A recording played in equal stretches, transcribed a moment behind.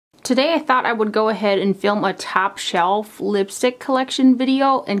Today I thought I would go ahead and film a top shelf lipstick collection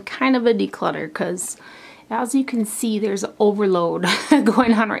video and kind of a declutter, because as you can see there's overload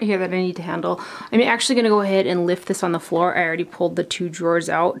going on right here that I need to handle. I'm actually going to go ahead and lift this on the floor. I already pulled the 2 drawers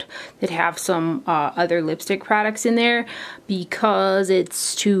out that have some other lipstick products in there because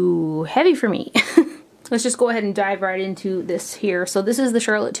it's too heavy for me. Let's just go ahead and dive right into this here. So this is the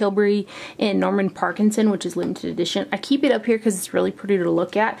Charlotte Tilbury in Norman Parkinson, which is limited edition. I keep it up here because it's really pretty to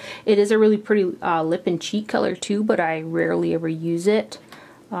look at. It is a really pretty lip and cheek color too, but I rarely ever use it.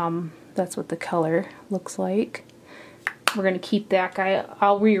 That's what the color looks like. We're going to keep that guy.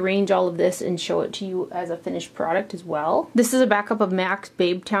 I'll rearrange all of this and show it to you as a finished product as well. This is a backup of MAC's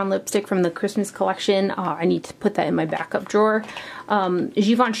Babetown lipstick from the Christmas collection. I need to put that in my backup drawer.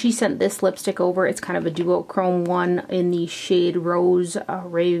 Givenchy sent this lipstick over. It's kind of a duochrome one in the shade Rose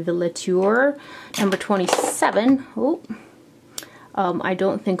Révélateur, number 27. Oh. I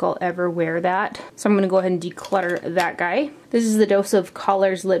don't think I'll ever wear that, so I'm going to go ahead and declutter that guy. This is the Dose of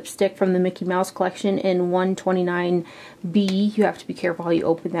Colors lipstick from the Mickey Mouse collection in 129B. You have to be careful how you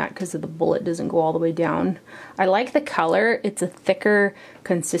open that because the bullet doesn't go all the way down. I like the color. It's a thicker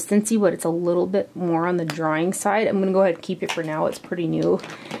consistency, but it's a little bit more on the drying side. I'm going to go ahead and keep it for now. It's pretty new.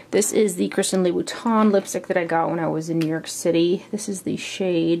 This is the Christian Louboutin lipstick that I got when I was in New York City. This is the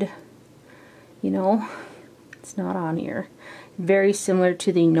shade, you know, it's not on here. Very similar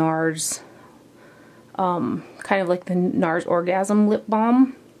to the NARS, kind of like the NARS Orgasm Lip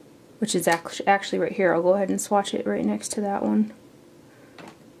Balm, which is actually right here. I'll go ahead and swatch it right next to that one.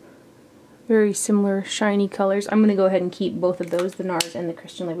 Very similar shiny colors. I'm going to go ahead and keep both of those, the NARS and the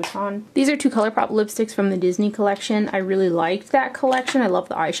Christian Louboutin. These are 2 ColourPop lipsticks from the Disney collection. I really liked that collection. I love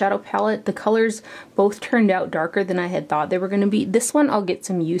the eyeshadow palette. The colors both turned out darker than I had thought they were going to be. This one I'll get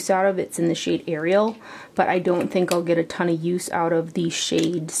some use out of. It's in the shade Ariel, but I don't think I'll get a ton of use out of the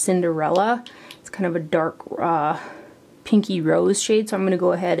shade Cinderella. It's kind of a dark pinky rose shade, so I'm going to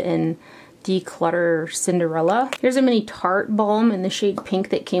go ahead and declutter Cinderella. Here's a mini Tarte balm in the shade pink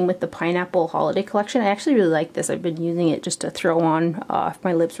that came with the Pineapple Holiday collection. I actually really like this. I've been using it just to throw on if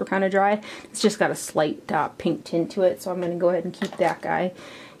my lips were kind of dry. It's just got a slight pink tint to it, so I'm going to go ahead and keep that guy.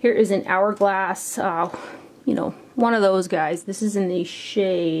 Here is an Hourglass, you know, one of those guys. This is in the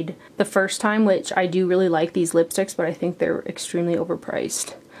shade The First Time, which I do really like these lipsticks, but I think they're extremely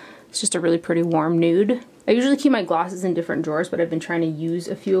overpriced. It's just a really pretty warm nude. I usually keep my glosses in different drawers, but I've been trying to use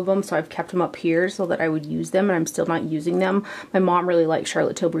a few of them, so I've kept them up here so that I would use them, and I'm still not using them. My mom really likes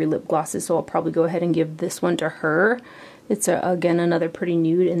Charlotte Tilbury lip glosses, so I'll probably go ahead and give this one to her. It's, again, another pretty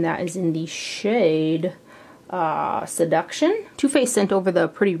nude, and that is in the shade Seduction. Too Faced sent over the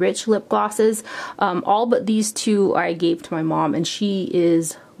Pretty Rich lip glosses. All but these 2 I gave to my mom, and she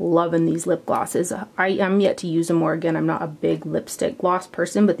is loving these lip glosses. I'm yet to use them more. Again, I'm not a big lipstick gloss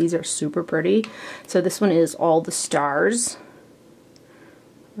person, but these are super pretty. So this one is All the Stars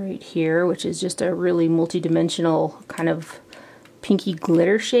right here, which is just a really multi-dimensional kind of pinky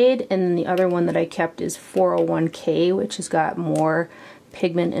glitter shade. And then the other one that I kept is 401K, which has got more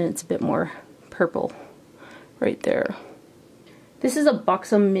pigment and it's a bit more purple right there. This is a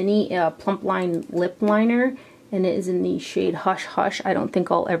Buxom Mini Plump Line Lip Liner, and it is in the shade Hush Hush. I don't think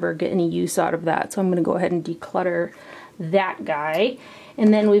I'll ever get any use out of that, so I'm going to go ahead and declutter that guy.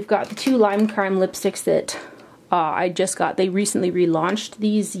 And then we've got the 2 Lime Crime lipsticks that I just got. They recently relaunched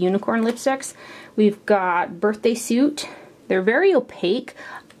these unicorn lipsticks. We've got Birthday Suit. They're very opaque.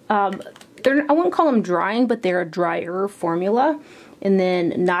 I wouldn't call them drying, but they're a drier formula. And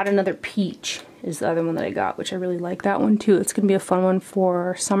then Not Another Peach is the other one that I got, which I really like that one too. It's going to be a fun one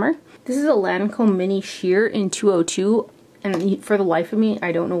for summer. This is a Lancome Mini Sheer in 202, and for the life of me,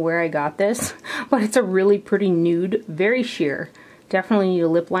 I don't know where I got this, but it's a really pretty nude, very sheer. Definitely need a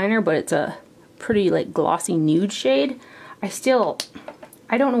lip liner, but it's a pretty like glossy nude shade. I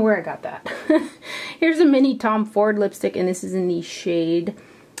don't know where I got that. Here's a mini Tom Ford lipstick, and this is in the shade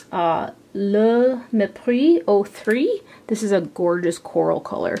Le Mépris 03. This is a gorgeous coral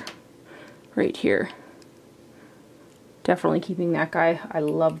color right here. Definitely keeping that guy. I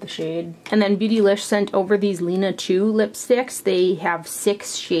love the shade. And then Beautylish sent over these Lena Chu lipsticks. They have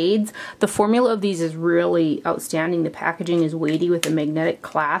 6 shades. The formula of these is really outstanding. The packaging is weighty with a magnetic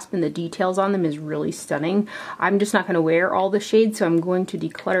clasp, and the details on them is really stunning. I'm just not going to wear all the shades, so I'm going to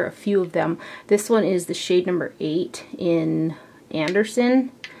declutter a few of them. This one is the shade number 8 in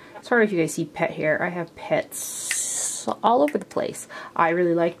Anderson. Sorry if you guys see pet hair. I have pets all over the place. I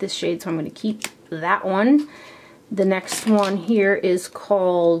really like this shade, so I'm going to keep that one. The next one here is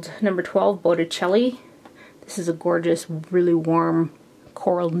called number 12, Botticelli. This is a gorgeous, really warm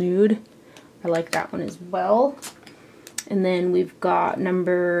coral nude. I like that one as well. And then we've got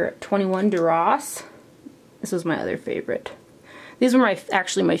number 21 Duras. This was my other favorite. These were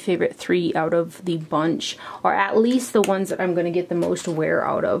actually my favorite 3 out of the bunch, or at least the ones that I'm going to get the most wear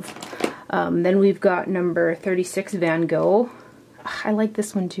out of. Then we've got number 36 Van Gogh. I like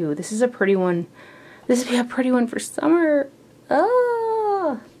this one too. This is a pretty one. This would be a pretty one for summer.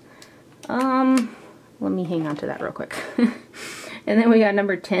 Oh. Let me hang on to that real quick. And then we got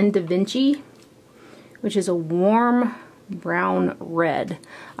number 10 Da Vinci, which is a warm brown red.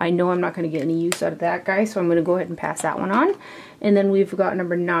 I know I'm not going to get any use out of that guy, so I'm going to go ahead and pass that one on. And then we've got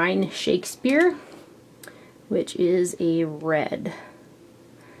number 9 Shakespeare, which is a red.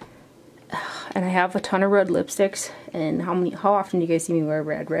 And I have a ton of red lipsticks, and how often do you guys see me wear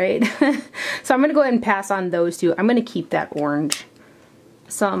red, right? So I'm going to go ahead and pass on those two. I'm going to keep that orange.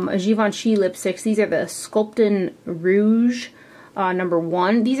 Some Givenchy lipsticks. These are the Sculptin Rouge number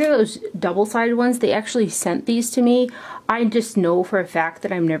 1. These are those double-sided ones. They actually sent these to me. I just know for a fact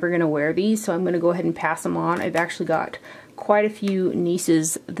that I'm never going to wear these, so I'm going to go ahead and pass them on. I've actually got quite a few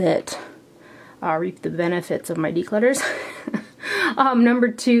nieces that reap the benefits of my declutters. Number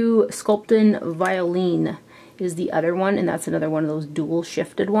 2, Sculptin Violin is the other one, and that's another one of those dual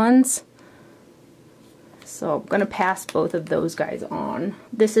shifted ones. So I'm going to pass both of those guys on.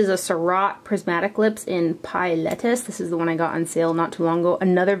 This is a Surratt Prismatic Lips in Paillettes. This is the one I got on sale not too long ago.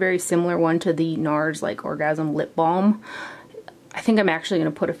 Another very similar one to the NARS like Orgasm Lip Balm. I think I'm actually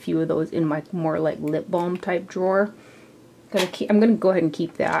going to put a few of those in my more like lip balm type drawer. I'm going to go ahead and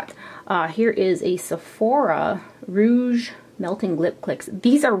keep that. Here is a Sephora Rouge Melting Lip Clicks.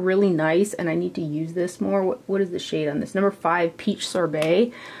 These are really nice, and I need to use this more. What is the shade on this? Number 5 Peach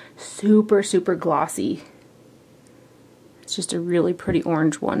Sorbet. Super, super glossy. It's just a really pretty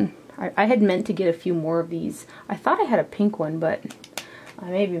orange one. I had meant to get a few more of these. I thought I had a pink one, but I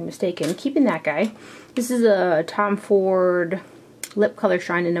may be mistaken. Keeping that guy. This is a Tom Ford Lip Color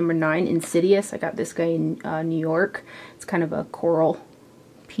Shine in number 9 Insidious. I got this guy in New York. It's kind of a coral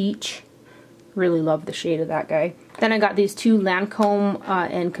peach. Really love the shade of that guy. Then I got these 2 Lancome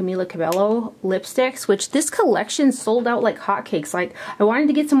and Camila Cabello lipsticks, which this collection sold out like hotcakes. Like, I wanted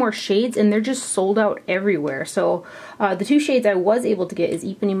to get some more shades, and they're just sold out everywhere. So the 2 shades I was able to get is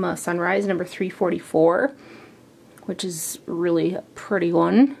Ipanema Sunrise number 344, which is really a pretty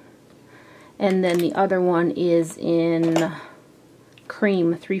one. And then the other one is in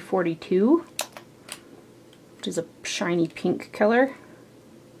Cream 342, which is a shiny pink color.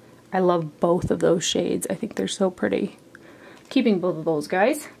 I love both of those shades. I think they're so pretty. Keeping both of those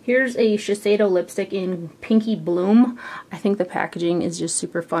guys. Here's a Shiseido lipstick in Pinky Bloom. I think the packaging is just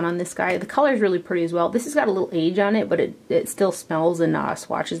super fun on this guy. The color is really pretty as well. This has got a little age on it, but it still smells and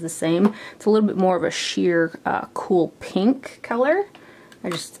swatches the same. It's a little bit more of a sheer, cool pink color.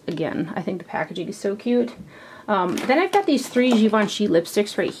 Again, I think the packaging is so cute. Then I've got these 3 Givenchy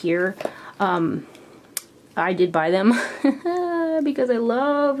lipsticks right here. I did buy them because I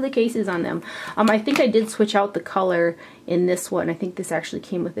love the cases on them. I think I did switch out the color in this one. I think this actually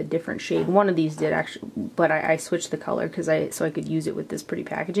came with a different shade. One of these did actually, but I switched the color so I could use it with this pretty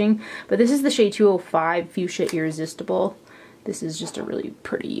packaging. But this is the shade 205 Fuchsia Irresistible. This is just a really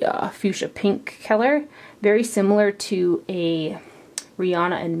pretty fuchsia pink color. Very similar to a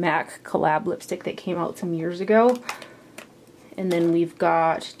Rihanna and MAC collab lipstick that came out some years ago. And then we've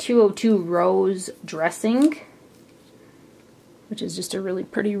got 202 Rose Dressing, which is just a really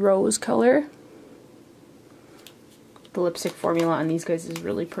pretty rose color. The lipstick formula on these guys is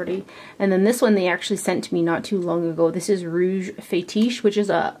really pretty. And then this one they actually sent to me not too long ago. This is Rouge Fétiche, which is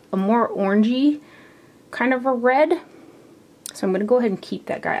a more orangey kind of a red. So I'm going to go ahead and keep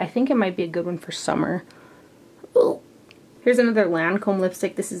that guy. I think it might be a good one for summer. Ooh. Here's another Lancome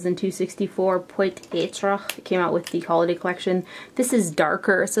lipstick. This is in 264 Peut-être. It came out with the holiday collection. This is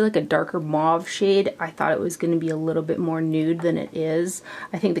darker. It's like a darker mauve shade. I thought it was going to be a little bit more nude than it is.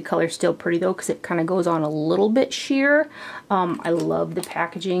 I think the color's still pretty though because it kind of goes on a little bit sheer. I love the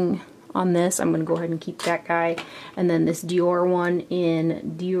packaging on this. I'm going to go ahead and keep that guy. And then this Dior one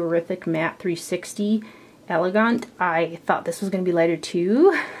in Diorific Matte 360 Elegant. I thought this was going to be lighter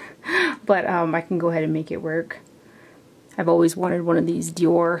too, but I can go ahead and make it work. I've always wanted one of these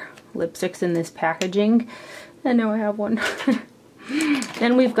Dior lipsticks in this packaging, and now I have one.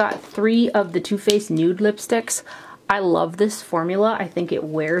 Then we've got 3 of the Too Faced nude lipsticks. I love this formula. I think it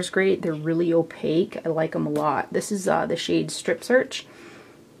wears great. They're really opaque. I like them a lot. This is the shade Strip Search.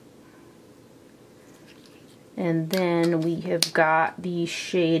 And then we have got the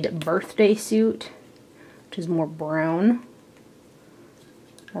shade Birthday Suit, which is more brown.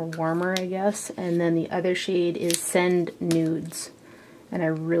 Or warmer, I guess. And then the other shade is Send Nudes. And I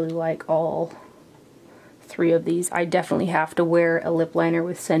really like all 3 3 of these. I definitely have to wear a lip liner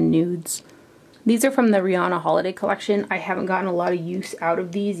with Send Nudes. These are from the Rihanna holiday collection. I haven't gotten a lot of use out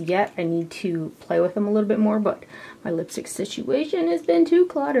of these yet. I need to play with them a little bit more, but my lipstick situation has been too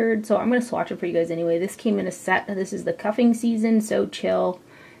cluttered, so I'm going to swatch it for you guys anyway. This came in a set. This is the Cuffing Season, So Chill,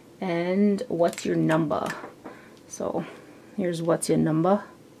 and What's Your Number. So here's What's Your Number.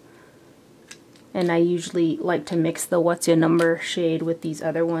 And I usually like to mix the What's Your Number shade with these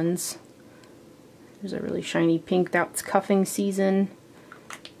other ones. There's a really shiny pink. That's Cuffing Season.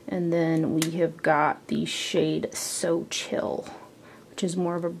 And then we have got the shade So Chill, which is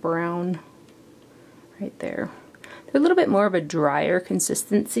more of a brown right there. They're a little bit more of a drier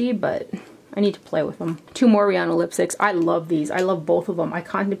consistency, but I need to play with them. 2 more Rihanna lipsticks. I love these. I love both of them. I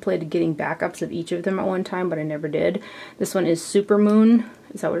contemplated getting backups of each of them at one time, but I never did. This one is Super Moon.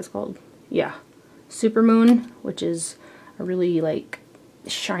 Is that what it's called? Yeah. Super Moon, which is a really like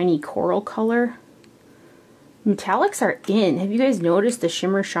shiny coral color. Metallics are in. Have you guys noticed the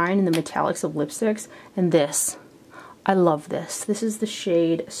shimmer shine in the metallics of lipsticks? And this. I love this. This is the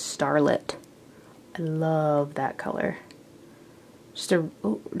shade Starlit. I love that color. Just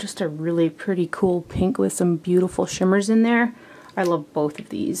a really pretty cool pink with some beautiful shimmers in there. I love both of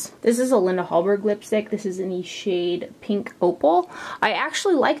these. This is a Linda Hallberg lipstick. This is in the shade Pink Opal. I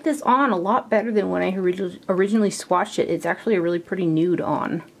actually like this on a lot better than when I originally swatched it. It's actually a really pretty nude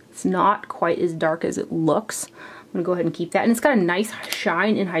on. It's not quite as dark as it looks. I'm going to go ahead and keep that. And it's got a nice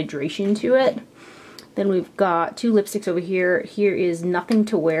shine and hydration to it. Then we've got 2 lipsticks over here. Here is Nothing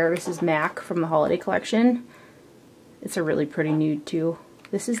to Wear. This is MAC from the holiday collection. It's a really pretty nude too.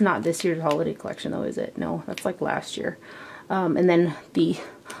 This is not this year's holiday collection though, is it? No, that's like last year. And then the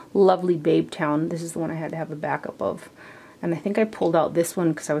lovely Babe Town. This is the one I had to have a backup of. And I think I pulled out this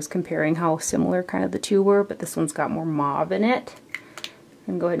one because I was comparing how similar kind of the 2 were, but this one's got more mauve in it.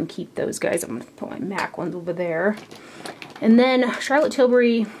 And go ahead and keep those guys. I'm going to put my MAC ones over there. And then Charlotte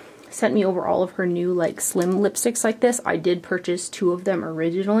Tilbury sent me over all of her new like slim lipsticks like this. I did purchase 2 of them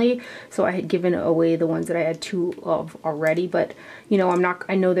originally, so I had given away the ones that I had 2 of already, but you know,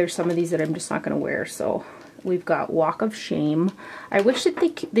 I know there's some of these that I'm just not going to wear. So we've got Walk of Shame. I wish that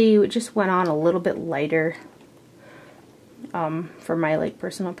they just went on a little bit lighter for my like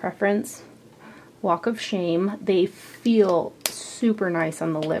personal preference. Walk of Shame. They feel super nice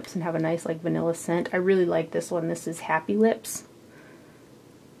on the lips and have a nice like vanilla scent. I really like this one. This is Happy Lips.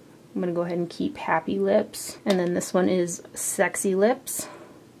 I'm going to go ahead and keep Happy Lips. And then this one is Sexy Lips.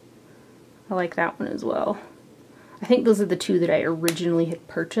 I like that one as well. I think those are the 2 that I originally had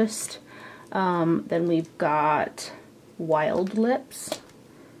purchased. Then we've got Wild Lips.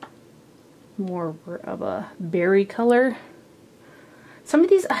 More of a berry color. Some of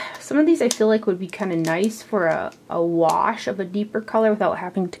these I feel like would be kind of nice for a wash of a deeper color without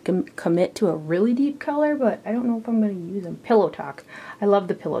having to commit to a really deep color, but I don't know if I'm going to use them. Pillow Talk. I love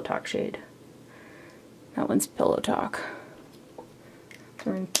the Pillow Talk shade. That one's Pillow Talk. So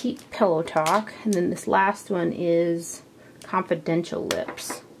we're going to keep Pillow Talk, and then this last one is Confidential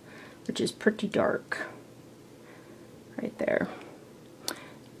Lips, which is pretty dark. Right there.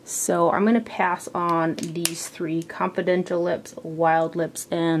 So I'm going to pass on these 3, Confidential Lips, Wild Lips,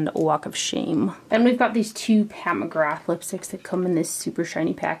 and Walk of Shame. And we've got these 2 Pat McGrath lipsticks that come in this super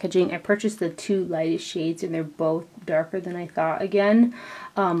shiny packaging. I purchased the 2 lightest shades and they're both darker than I thought again.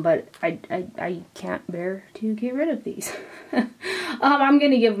 But I can't bear to get rid of these. I'm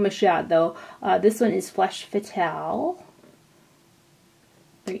going to give them a shot though. This one is Flesh Fatale.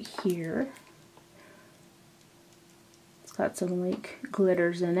 Right here. Got some like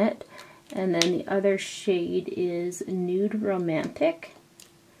glitters in it, and then the other shade is Nude Romantic.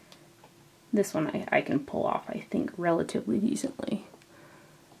 This one I can pull off, I think, relatively decently.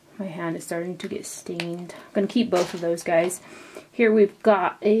 My hand is starting to get stained. I'm going to keep both of those guys. Here we've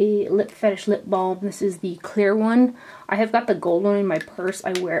got a Lip Fetish lip balm. This is the clear one. I have got the gold one in my purse.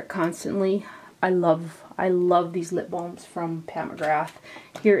 I wear it constantly. I love these lip balms from Pat McGrath.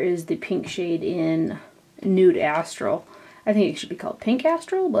 Here is the pink shade in Nude Astral. I think it should be called Pink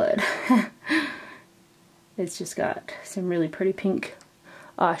Astral, but it's just got some really pretty pink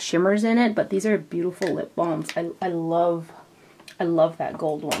shimmers in it. But these are beautiful lip balms. I love that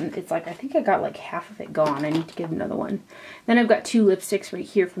gold one. It's like, I think I got like half of it gone. I need to get another one. Then I've got 2 lipsticks right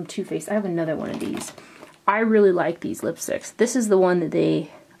here from Too Faced. I have another one of these. I really like these lipsticks. This is the one that they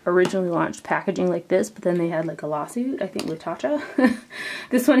originally launched packaging like this, but then they had like a lawsuit, I think, with Tatcha.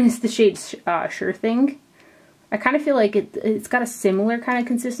 This one is the shade Sure Thing. I kind of feel like it's got a similar kind of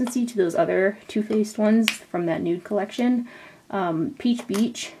consistency to those other Too Faced ones from that nude collection. Peach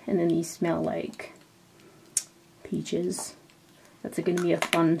Beach, and then these smell like peaches. That's going to be a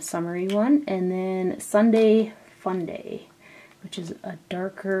fun summery one. And then Sunday Fun Day, which is a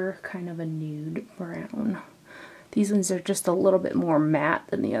darker kind of a nude brown. These ones are just a little bit more matte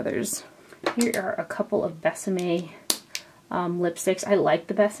than the others. Here are a couple of Besame lipsticks. I like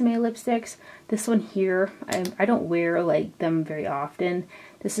the Besame lipsticks. This one here, I don't wear like them very often.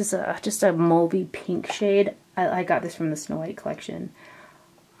 This is just a mauvey pink shade. I got this from the Snow White collection.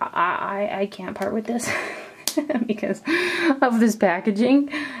 I can't part with this because of this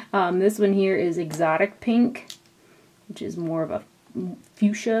packaging. This one here is Exotic Pink, which is more of a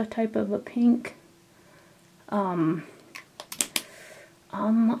fuchsia type of a pink. I'm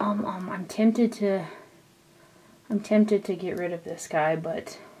tempted to get rid of this guy,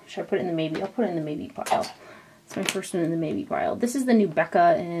 but should I put it in the maybe? I'll put it in the maybe pile. It's my first one in the maybe pile. This is the new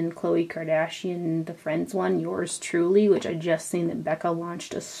Becca and Khloe Kardashian, the Friends one, Yours Truly, which I just seen that Becca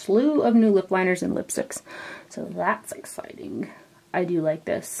launched a slew of new lip liners and lipsticks. So that's exciting. I do like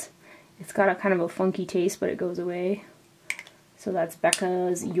this. It's got a kind of a funky taste, but it goes away. So that's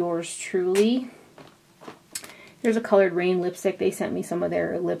Becca's Yours Truly. Here's a Colored Rain lipstick. They sent me some of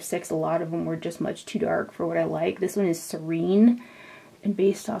their lipsticks. A lot of them were just much too dark for what I like. This one is Serene. And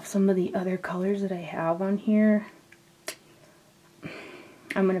based off some of the other colors that I have on here,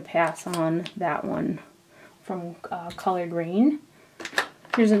 I'm going to pass on that one from Colored Rain.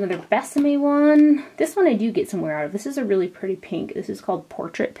 Here's another Besame one. This one I do get somewhere out of. This is a really pretty pink. This is called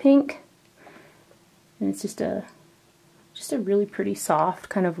Portrait Pink. And it's just a really pretty soft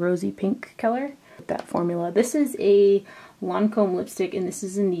kind of rosy pink color. That formula. This is a Lancome lipstick, and this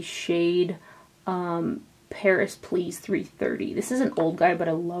is in the shade Paris Please 330. This is an old guy, but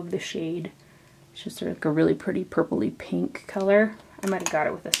I love the shade. It's just sort of like a really pretty purpley pink color. I might have got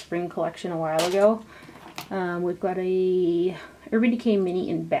it with a spring collection a while ago. We've got a Urban Decay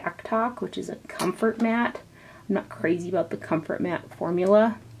Mini in Back Talk, which is a comfort matte. I'm not crazy about the comfort matte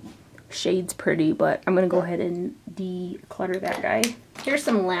formula. Shade's pretty, but I'm going to go ahead and declutter that guy. Here's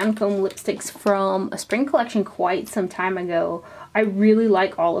some Lancome lipsticks from a spring collection quite some time ago. I really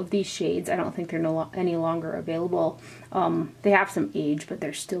like all of these shades. I don't think they're any longer available. They have some age, but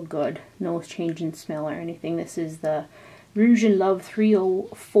they're still good. No change in smell or anything. This is the Rouge in Love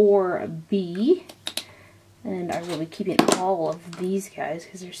 304B. And I'm really keeping all of these guys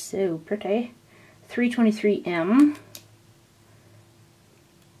because they're so pretty. 323M.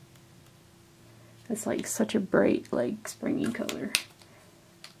 It's like such a bright, like springy color.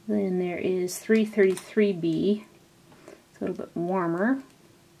 Then there is 333B. It's a little bit warmer.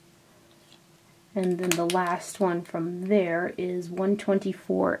 And then the last one from there is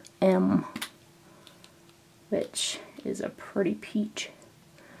 124M, which is a pretty peach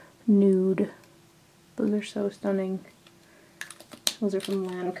nude. Those are so stunning. Those are from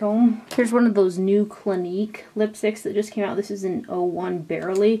Lancome. Here's one of those new Clinique lipsticks that just came out. This is in 01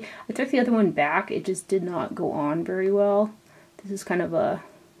 Barely. I took the other one back. It just did not go on very well. This is kind of a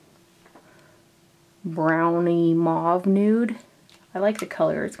browny mauve nude. I like the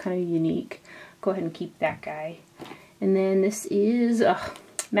color. It's kind of unique. Go ahead and keep that guy. And then this is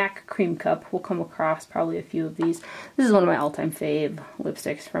MAC Cream Cup. We'll come across probably a few of these. This is one of my all-time fave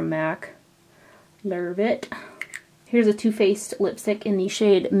lipsticks from MAC. Love it. Here's a Too Faced lipstick in the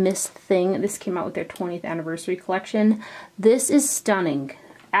shade Miss Thing. This came out with their 20th anniversary collection. This is stunning.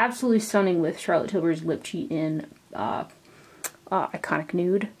 Absolutely stunning with Charlotte Tilbury's Lip Cheat in Iconic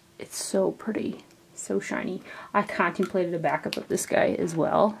Nude. It's so pretty. So shiny. I contemplated a backup of this guy as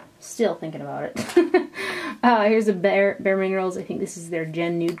well. Still thinking about it. Here's a Bare Minerals. I think this is their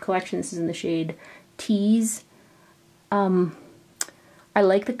Gen Nude collection. This is in the shade Tease. I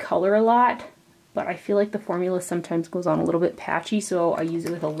like the color a lot, but I feel like the formula sometimes goes on a little bit patchy, so I use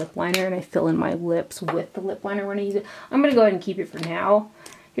it with a lip liner and I fill in my lips with the lip liner when I use it. I'm going to go ahead and keep it for now.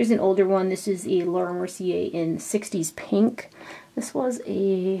 Here's an older one. This is a Laura Mercier in 60s Pink. This was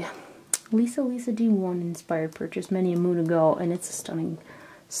a Lisa D1 inspired purchase many a moon ago, and it's a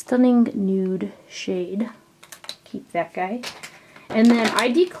stunning nude shade. Keep that guy. And then I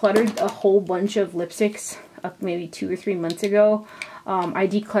decluttered a whole bunch of lipsticks maybe 2 or 3 months ago. I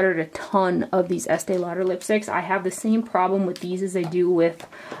decluttered a ton of these Estee Lauder lipsticks. I have the same problem with these as I do with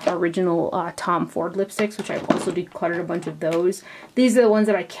original Tom Ford lipsticks, which I've also decluttered a bunch of those. These are the ones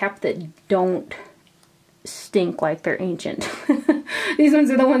that I kept that don't stink like they're ancient. These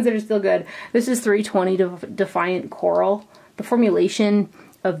ones are the ones that are still good. This is 320 Defiant Coral. The formulation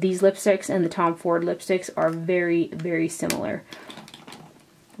of these lipsticks and the Tom Ford lipsticks are very, very similar,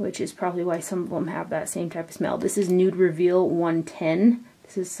 which is probably why some of them have that same type of smell. This is Nude Reveal 110.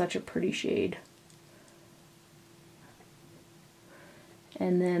 This is such a pretty shade.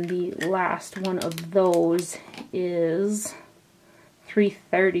 And then the last one of those is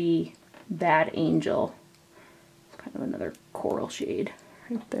 330 Bad Angel. It's kind of another coral shade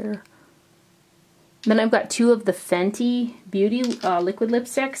right there. Then I've got two of the Fenty Beauty liquid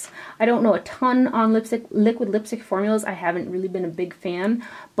lipsticks. I don't know a ton on liquid lipstick formulas. I haven't really been a big fan,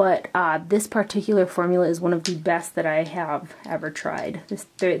 but this particular formula is one of the best that I have ever tried.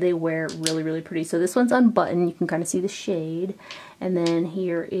 They wear really, really pretty. So this one's unbuttoned. You can kind of see the shade. And then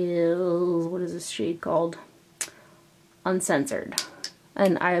here is, what is this shade called? Uncensored.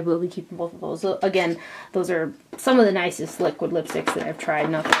 And I will be keeping both of those. So again, those are some of the nicest liquid lipsticks that I've tried.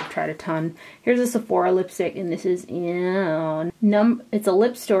 Not that I've tried a ton. Here's a Sephora lipstick, and this is in it's a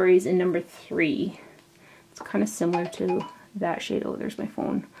Lip Stories in number 3. It's kind of similar to that shade. Oh, there's my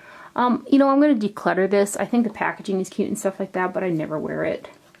phone. You know, I'm going to declutter this. I think the packaging is cute and stuff like that, but I never wear it.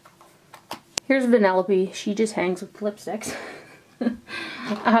 Here's Vanellope. She just hangs with lipsticks.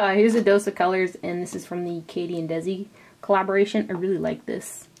 Here's a Dose of Colors, and this is from the Katie and Desi collaboration. I really like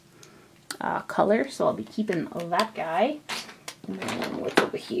this color, so I'll be keeping that guy. And then what's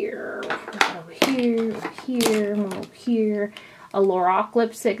over here? Over here, over here, over here. A Lorac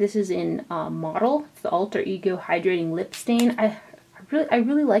lipstick. This is in Model. It's the Alter Ego Hydrating Lip Stain. I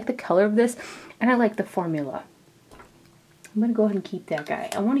really like the color of this, and I like the formula. I'm gonna go ahead and keep that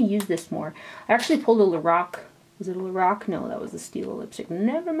guy. I want to use this more. I actually pulled a Lorac. Was it a Lorac? No, that was the Stila lipstick.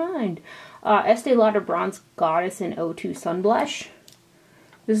 Never mind. Estee Lauder Bronze Goddess in O2 Sun Blush.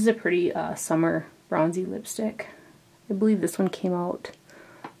 This is a pretty summer bronzy lipstick. I believe this one came out,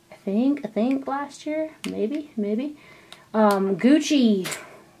 I think last year. Maybe. Gucci.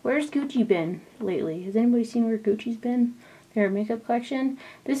 Where's Gucci been lately? Has anybody seen where Gucci's been? Their makeup collection.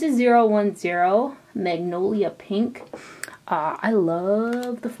 This is 010 Magnolia Pink. I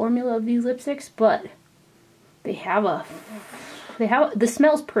love the formula of these lipsticks, but the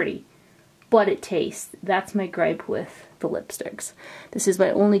smell's pretty, but it tastes. That's my gripe with the lipsticks. This is my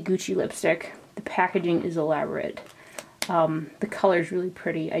only Gucci lipstick. The packaging is elaborate. The color's really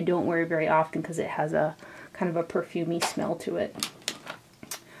pretty. I don't wear it very often because it has a kind of a perfumey smell to it.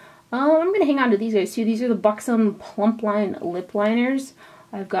 I'm going to hang on to these guys too. These are the Buxom Plump Line lip liners.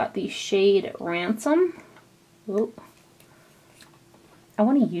 I've got the shade Ransom. Oh. I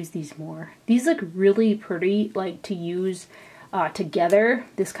want to use these more. These look really pretty, like to use together.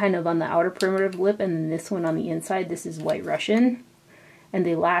 This kind of on the outer perimeter of the lip, and then this one on the inside. This is White Russian, and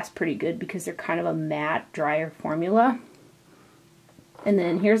they last pretty good because they're kind of a matte, drier formula. And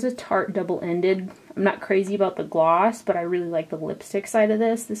then here's a Tarte double-ended. I'm not crazy about the gloss, but I really like the lipstick side of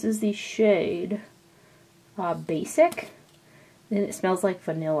this. This is the shade Basic, and it smells like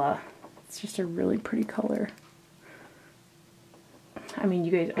vanilla. It's just a really pretty color. I mean,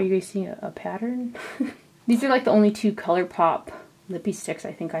 are you guys seeing a pattern? These are like the only two ColourPop lippy sticks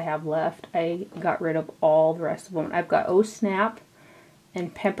I think I have left. I got rid of all the rest of them. I've got Oh Snap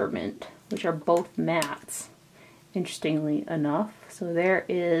and Peppermint, which are both mattes, interestingly enough. So there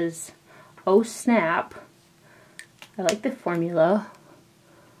is Oh Snap. I like the formula.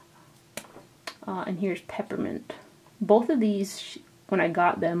 And here's Peppermint. Both of these, when I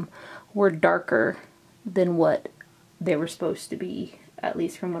got them, were darker than what they were supposed to be, at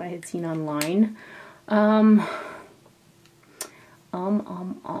least from what I had seen online. I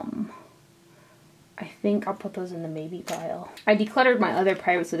think I'll put those in the maybe pile. I decluttered my other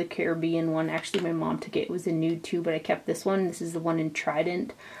Pirates of the Caribbean one. Actually, my mom took it. It was in nude too, but I kept this one. This is the one in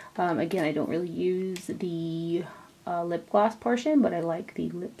Trident. Again, I don't really use the lip gloss portion, but I like the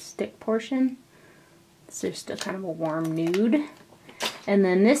lipstick portion. It's just a kind of a warm nude. And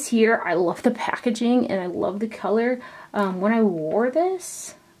then this here, I love the packaging and I love the color. When I wore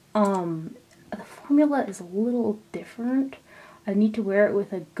this, the formula is a little different. I need to wear it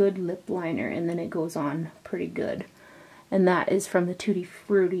with a good lip liner and then it goes on pretty good. And that is from the Tutti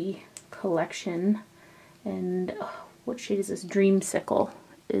Frutti collection. And what shade is this? Dreamsicle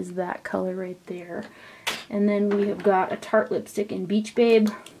is that color right there. And then we have got a Tarte lipstick in Beach Babe.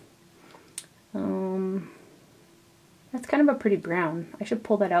 That's kind of a pretty brown. I should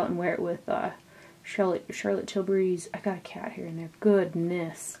pull that out and wear it with Charlotte Tilbury's. I got a cat here in there.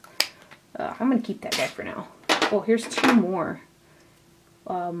 Goodness. I'm going to keep that guy for now. Oh, here's two more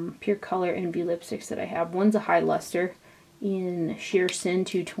Pure Color Envy lipsticks that I have. One's a High Luster in Sheer Sin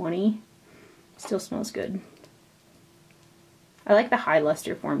 220. Still smells good. I like the High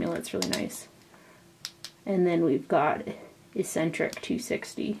Luster formula. It's really nice. And then we've got Eccentric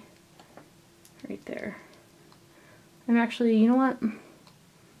 260 right there. I'm actually, you know what?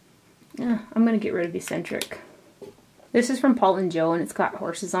 Yeah, I'm going to get rid of Eccentric. This is from Paul & Joe and it's got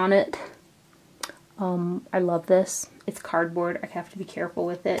horses on it. I love this. It's cardboard. I have to be careful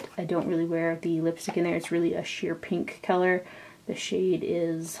with it. I don't really wear the lipstick in there. It's really a sheer pink color. The shade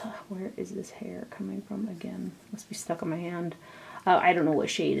is, where is this hair coming from again? Must be stuck on my hand. I don't know what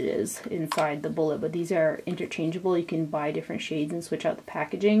shade it is inside the bullet, but these are interchangeable. You can buy different shades and switch out the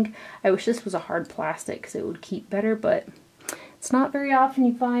packaging. I wish this was a hard plastic because it would keep better, but it's not very often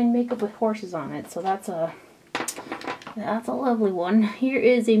you find makeup with horses on it, so that's a lovely one. Here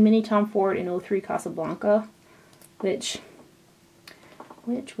is a mini Tom Ford in 03 Casablanca, which,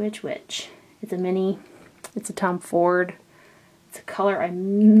 it's a mini, it's a Tom Ford. It's a color I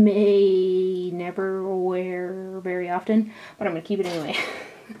may never wear very often, but I'm going to keep it anyway.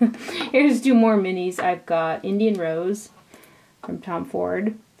 Here's two more minis. I've got Indian Rose from Tom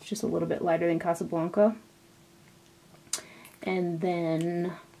Ford. It's just a little bit lighter than Casablanca. And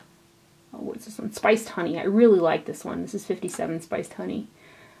then, oh, what's this one? Spiced Honey. I really like this one. This is 57 Spiced Honey.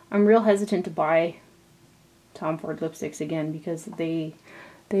 I'm real hesitant to buy Tom Ford lipsticks again because they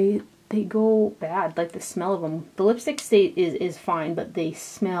go bad, like the smell of them. The lipstick state is fine, but they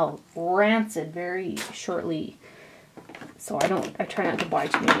smell rancid very shortly. So I try not to buy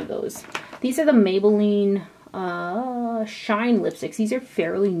too many of those. These are the Maybelline Shine lipsticks. These are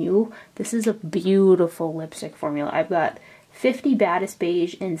fairly new. This is a beautiful lipstick formula. I've got 50 Baddest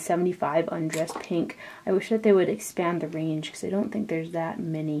Beige and 75 Undressed Pink. I wish that they would expand the range because I don't think there's that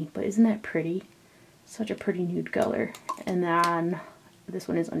many, but isn't that pretty? Such a pretty nude color. And then this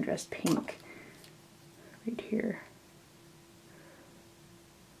one is Undressed Pink, right here.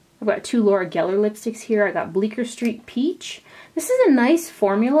 I've got two Laura Geller lipsticks here. I got Bleecker Street Peach. This is a nice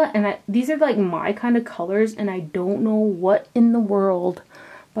formula, and these are like my kind of colors, and I don't know what in the world,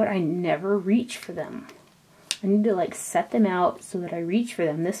 but I never reach for them. I need to like set them out so that I reach for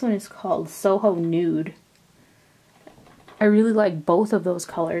them. This one is called Soho Nude. I really like both of those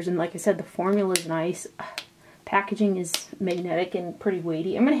colors, and like I said, the formula is nice. Packaging is magnetic and pretty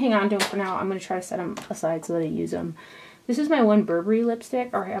weighty. I'm going to hang on to them for now. I'm going to try to set them aside so that I use them. This is my one Burberry lipstick.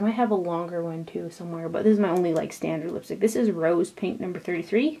 Or I might have a longer one too somewhere, but this is my only like standard lipstick. This is Rose Pink number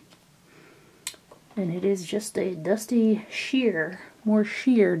 33. And it is just a dusty sheer, more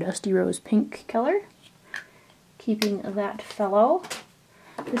sheer dusty rose pink color. Keeping that fellow.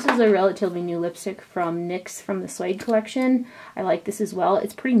 This is a relatively new lipstick from NYX from the Suede collection. I like this as well.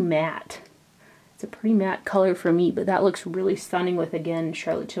 It's pretty matte. It's a pretty matte color for me, but that looks really stunning with, again,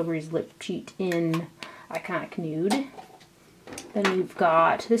 Charlotte Tilbury's lip cheat in Iconic Nude. Then we've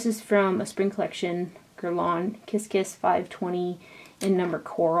got, this is from a spring collection, Guerlain Kiss Kiss 520 in number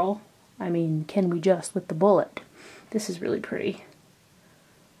Coral. I mean, can we just with the bullet? This is really pretty.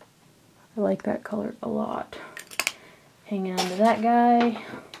 I like that color a lot. Hanging on to that guy.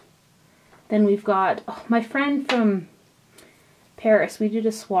 Then we've got, oh, my friend from Paris, we did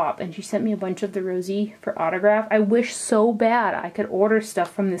a swap and she sent me a bunch of the Rosie for autograph. I wish so bad I could order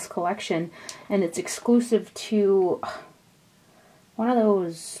stuff from this collection, and it's exclusive to one of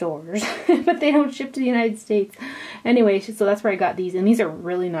those stores, but they don't ship to the United States. Anyway, so that's where I got these, and these are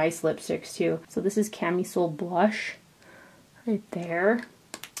really nice lipsticks too. So this is Camisole Blush right there,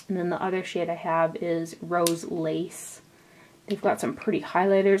 and then the other shade I have is Rose Lace. They've got some pretty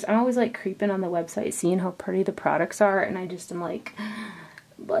highlighters. I'm always like creeping on the website seeing how pretty the products are, and I just am like,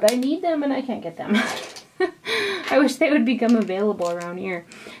 but I need them and I can't get them. I wish they would become available around here.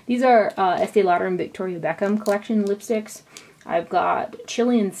 These are Estee Lauder and Victoria Beckham collection lipsticks. I've got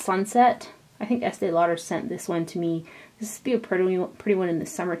Chilean Sunset. I think Estee Lauder sent this one to me. This would be a pretty one in the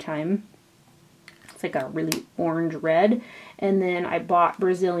summertime. It's like a really orange red. And then I bought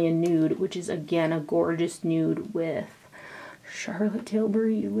Brazilian Nude, which is again a gorgeous nude with Charlotte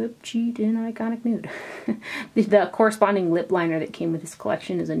Tilbury lip cheat in Iconic Nude. The corresponding lip liner that came with this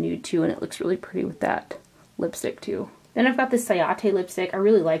collection is a nude too, and it looks really pretty with that lipstick too. Then I've got this Sayate lipstick. I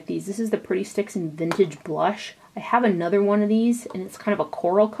really like these. This is the Pretty Sticks in Vintage Blush. I have another one of these, and it's kind of a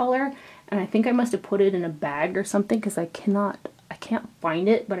coral color, and I think I must have put it in a bag or something because I can't find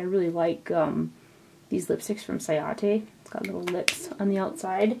it, but I really like these lipsticks from Sayate. It's got little lips on the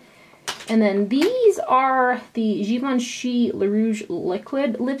outside. And then these are the Givenchy Le Rouge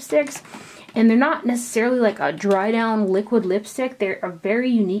liquid lipsticks, and they're not necessarily like a dry down liquid lipstick. They're a very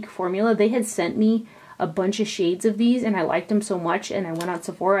unique formula. They had sent me a bunch of shades of these, and I liked them so much, and I went on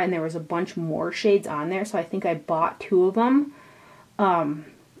Sephora and there was a bunch more shades on there, so I think I bought 2 of them. And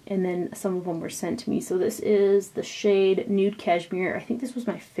then some of them were sent to me. So this is the shade Nude Cashmere. I think this was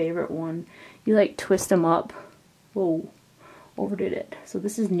my favorite one. You like twist them up. Whoa. Overdid it. So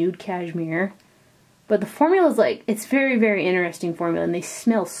this is Nude Cashmere. But the formula is like, it's very, very interesting formula, and they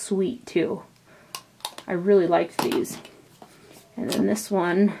smell sweet too. I really liked these. And then this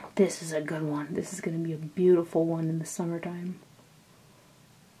one, this is a good one. This is going to be a beautiful one in the summertime.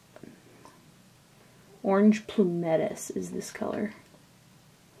 Orange Plumetis is this color.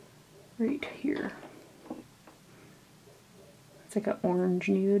 Right here. It's like an orange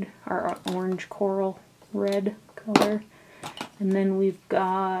nude, or orange coral red color. And then we've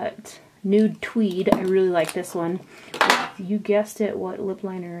got Nude Tweed. I really like this one. You guessed it, what lip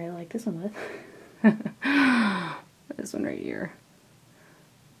liner I like this one with. This one right here.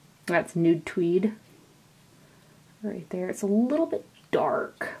 That's Nude Tweed. Right there. It's a little bit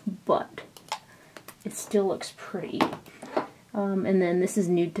dark, but it still looks pretty. And then this is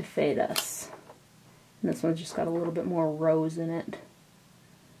Nude Tapetus. And this one's just got a little bit more rose in it.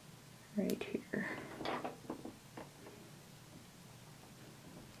 Right here.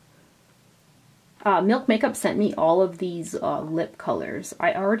 Milk Makeup sent me all of these lip colors.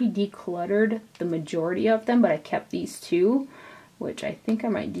 I already decluttered the majority of them, but I kept these two, which I think I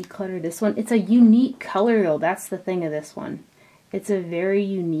might declutter this one. It's a unique color though, that's the thing of this one. It's a very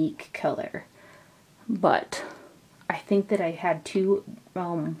unique color. But I think that I had two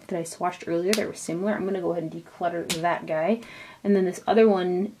that I swatched earlier that were similar. I'm going to go ahead and declutter that guy. And then this other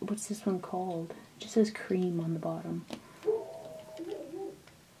one, what's this one called? It just says cream on the bottom.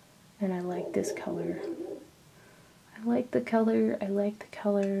 And I like this color. I like the color. I like the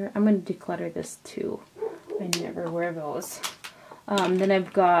color. I'm going to declutter this too. I never wear those. Then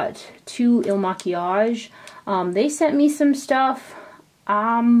I've got two Il Makiage. They sent me some stuff.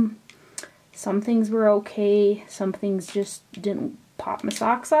 Some things were okay. Some things just didn't pop my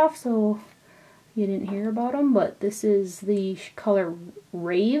socks off, so you didn't hear about them. But this is the color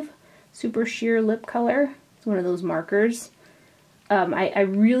Rave Super Sheer Lip Color. It's one of those markers. I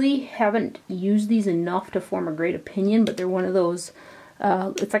really haven't used these enough to form a great opinion, but they're one of those,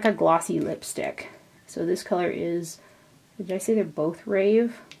 it's like a glossy lipstick. So this color is, did I say they're both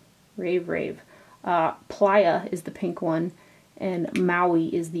Rave? Rave. Playa is the pink one, and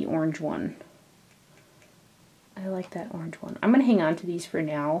Maui is the orange one. I like that orange one. I'm going to hang on to these for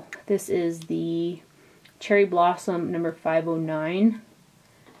now. This is the Cherry Blossom number 509.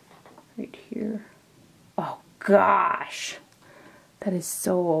 Right here. Oh gosh! That is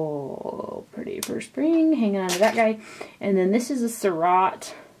so pretty for spring. Hanging on to that guy. And then this is a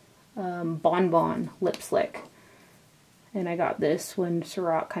Surratt Bon Bon Lip Slick. And I got this when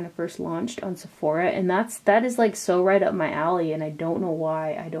Surratt kind of first launched on Sephora. And that is like so right up my alley. And I don't know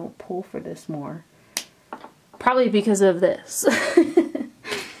why I don't pull for this more. Probably because of this.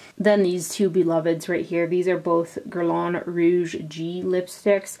 Then these two beloveds right here. These are both Guerlain Rouge G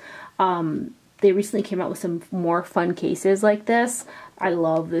lipsticks. They recently came out with some more fun cases like this. I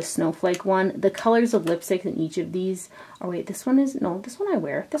love this snowflake one. The colors of lipsticks in each of these. Oh wait, this one is, no, this one I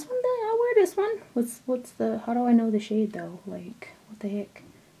wear. This one, I'll wear this one. What's the, how do I know the shade though? Like, what the heck?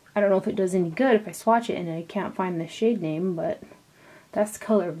 I don't know if it does any good if I swatch it and I can't find the shade name, but that's the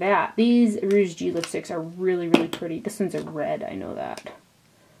color of that. These Rouge G lipsticks are really, really pretty. This one's a red, I know that.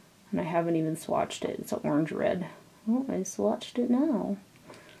 And I haven't even swatched it. It's an orange red. Oh, I swatched it now.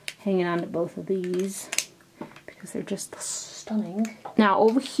 Hanging on to both of these because they're just stunning. Now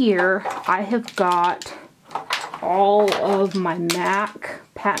over here I have got all of my MAC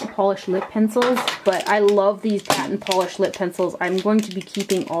patent polish lip pencils, but I love these patent polish lip pencils. I'm going to be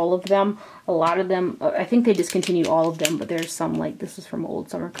keeping all of them. A lot of them, I think they discontinued all of them, but there's some, like this is from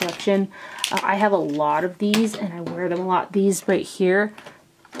old summer collection. I have a lot of these and I wear them a lot. These right here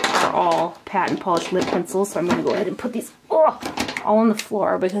are all patent polish lip pencils, so I'm going to go ahead and put these all on the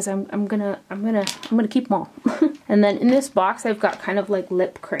floor because I'm gonna keep them all. And then in this box I've got kind of like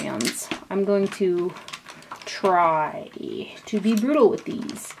lip crayons. I'm going to try to be brutal with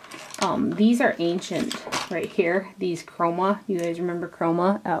these. These are ancient right here. These Chroma. You guys remember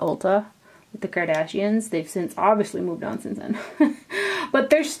Chroma at Ulta with the Kardashians? They've since obviously moved on since then.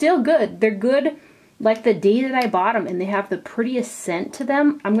 But they're still good. They're good like the day that I bought them, and they have the prettiest scent to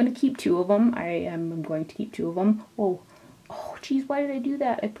them. I'm going to keep two of them. I'm going to keep two of them. Oh geez, why did I do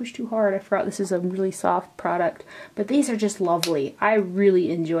that? I pushed too hard. I forgot this is a really soft product. But these are just lovely. I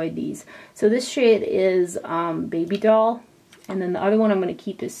really enjoyed these. So this shade is Baby Doll. And then the other one I'm going to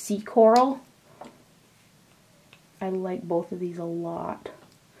keep is Sea Coral. I like both of these a lot.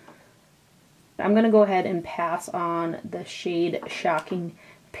 I'm going to go ahead and pass on the shade Shocking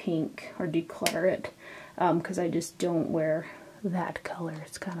Pink, or declutter it, because I just don't wear that color.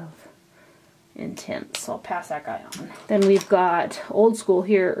 It's kind of intense, so I'll pass that guy on. Then we've got old school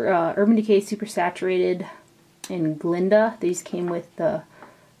here, Urban Decay Super Saturated and Glinda. These came with the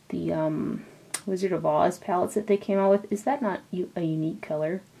Wizard of Oz palettes that they came out with. Is that not a unique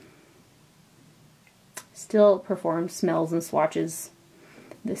color? Still performs, smells, and swatches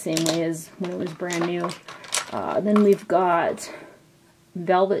the same way as when it was brand new. Then we've got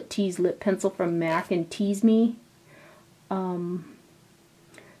Velvet Tease lip pencil from MAC and Tease Me.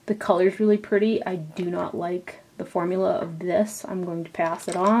 The color's really pretty. I do not like the formula of this. I'm going to pass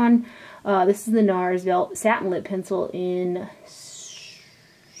it on. This is the NARS Satin Lip Pencil in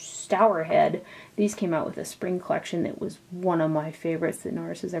Stourhead. These came out with a spring collection that was one of my favorites that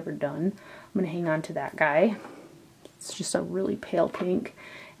NARS has ever done. I'm going to hang on to that guy. It's just a really pale pink.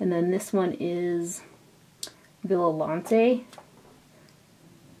 And then this one is Villolante.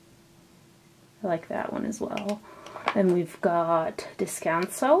 I like that one as well. And we've got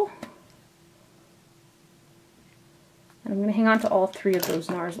Descanso. And I'm going to hang on to all three of those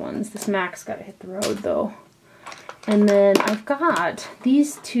NARS ones. This MAC's got to hit the road though. And then I've got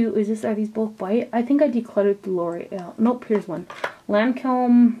these two. Are these both white? I think I decluttered the L'Oreal. Nope, here's one.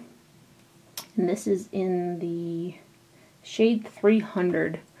 Lancome. And this is in the shade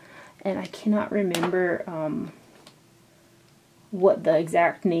 300. And I cannot remember what the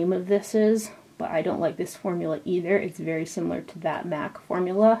exact name of this is. But I don't like this formula either. It's very similar to that MAC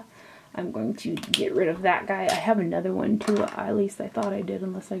formula. I'm going to get rid of that guy. I have another one too. At least I thought I did,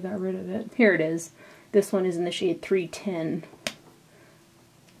 unless I got rid of it. Here it is. This one is in the shade 310.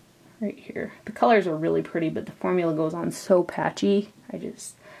 Right here. The colors are really pretty, but the formula goes on so patchy. I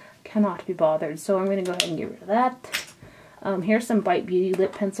just cannot be bothered. So I'm going to go ahead and get rid of that. Here's some Bite Beauty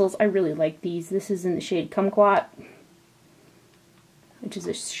lip pencils. I really like these. This is in the shade Kumquat, which is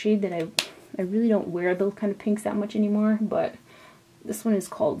a shade that I really don't wear those kind of pinks that much anymore, but this one is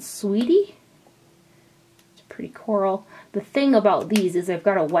called Sweetie. It's pretty coral. The thing about these is I've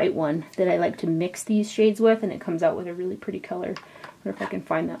got a white one that I like to mix these shades with, and it comes out with a really pretty color. I wonder if I can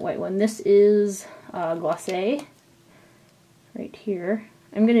find that white one. This is Glacé, right here.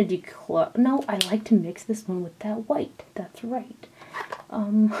 I'm going to declutter. No, I like to mix this one with that white. That's right.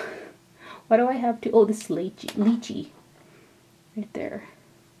 Why do I have to? Oh, this is Lychee. Right there.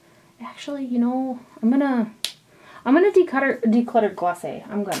 Actually, you know, I'm gonna declutter Glacé.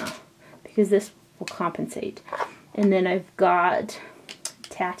 I'm gonna, because this will compensate. And then I've got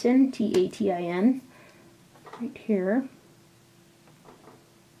Tatin, T-A-T-I-N, right here.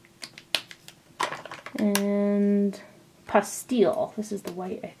 And Pastille. This is the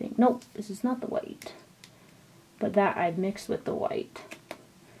white, I think. Nope, this is not the white. But that I've mixed with the white.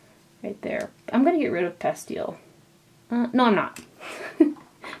 Right there. I'm gonna get rid of Pastille. No, I'm not.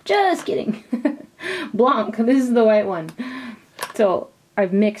 Just kidding. Blanc, this is the white one. So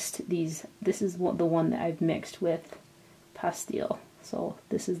I've mixed these. This is the one that I've mixed with Pastille. So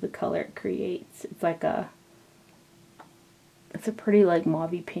this is the color it creates. It's like it's a pretty like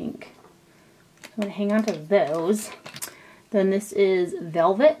mauvey pink. I'm gonna hang on to those. Then this is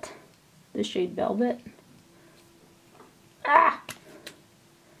Velvet, the shade Velvet. Ah!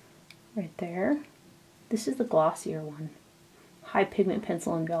 Right there. This is the glossier one. High pigment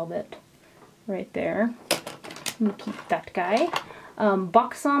pencil in Velvet. Right there. I'm going to keep that guy.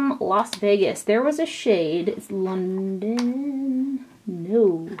 Buxom Las Vegas. There was a shade. It's London.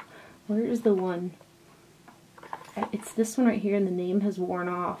 No. Where is the one? It's this one right here, and the name has worn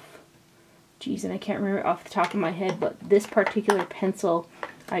off. Jeez, and I can't remember off the top of my head, but this particular pencil,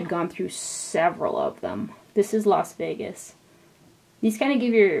 I'd gone through several of them. This is Las Vegas. These kind of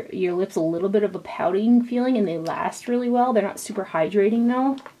give your lips a little bit of a pouting feeling, and they last really well. They're not super hydrating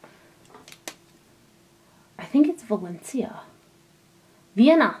though. I think it's Valencia.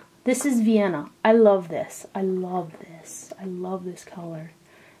 Vienna. This is Vienna. I love this. I love this. I love this color.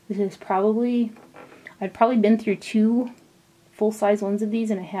 This is probably, I'd probably been through 2 full-size ones of these,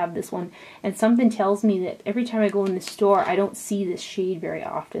 and I have this one. And something tells me that every time I go in the store, I don't see this shade very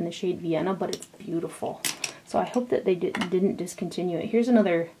often, the shade Vienna, but it's beautiful. So I hope that they didn't discontinue it. Here's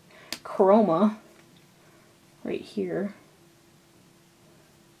another Chroma right here.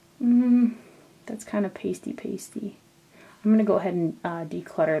 That's kind of pasty. I'm going to go ahead and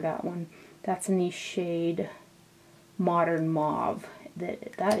declutter that one. That's in the shade Modern Mauve.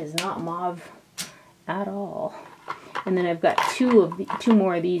 That is not mauve at all. And then I've got two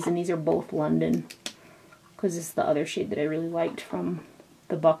more of these, and these are both London, because this is the other shade that I really liked from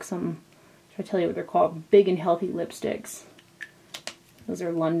the Buxom. Should I tell you what they're called? Big and Healthy Lipsticks. Those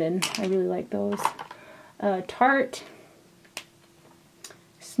are London. I really like those. Tarte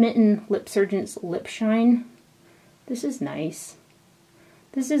Smitten Lip Surgeon's Lip Shine. This is nice.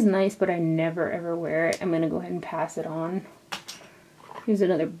 This is nice, but I never ever wear it. I'm going to go ahead and pass it on. Here's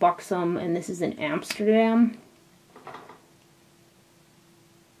another Buxom, and this is in Amsterdam.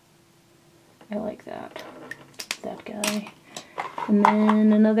 I like that guy. And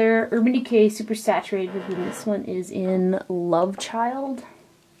then another Urban Decay Super Saturated, and this one is in Love Child.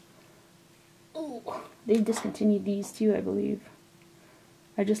 Oh, they discontinued these too, I believe.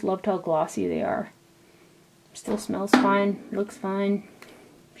 I just loved how glossy they are. Still smells fine, looks fine.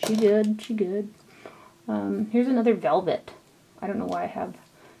 She good, she good. Here's another velvet. I don't know why I have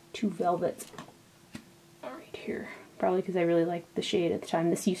two velvets right here. Probably because I really liked the shade at the time.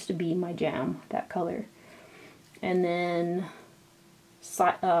 This used to be my jam, that color. And then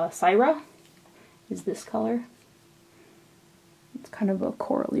Syra is this color. It's kind of a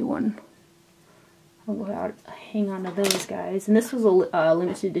corally one. I'll go out, hang on to those guys. And this was a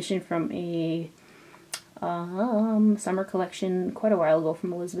limited edition from a summer collection quite a while ago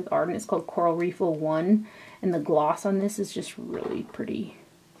from Elizabeth Arden. It's called Coral Reef 01, and the gloss on this is just really pretty.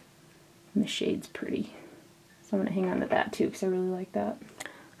 And the shade's pretty. So I'm going to hang on to that too because I really like that.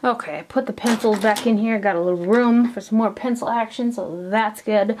 Okay, I put the pencils back in here. Got a little room for some more pencil action, so that's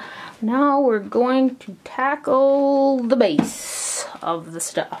good. Now we're going to tackle the base of the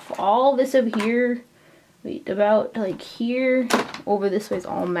stuff. All this over here, wait, about like here, over this way is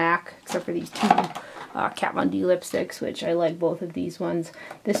all MAC, except for these two Kat Von D lipsticks, which I like both of these ones.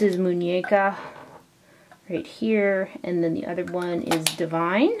 This is Muñeca right here, and then the other one is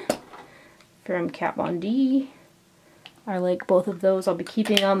Divine from Kat Von D. I like both of those. I'll be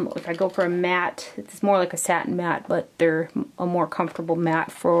keeping them. If I go for a matte, it's more like a satin matte, but they're a more comfortable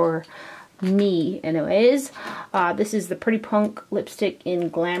matte for me anyways. This is the Pretty Punk lipstick in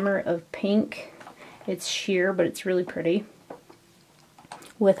Glamour of Pink. It's sheer, but it's really pretty.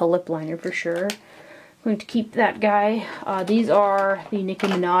 With a lip liner for sure. I'm going to keep that guy. These are the Nicki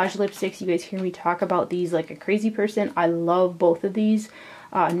Minaj lipsticks. You guys hear me talk about these like a crazy person. I love both of these.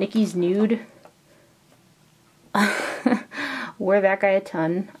 Nicki's Nude. Wear that guy a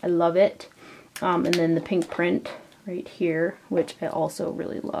ton. I love it. And then the pink print right here, which I also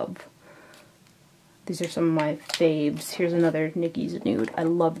really love. These are some of my faves. Here's another Nicki's Nude. I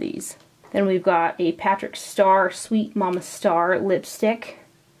love these. Then we've got a Patrick Starr Sweet Mama Star lipstick.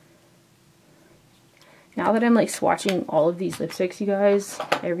 Now that I'm like swatching all of these lipsticks, you guys,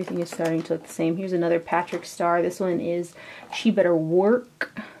 everything is starting to look the same. Here's another Patrick Starr. This one is She Better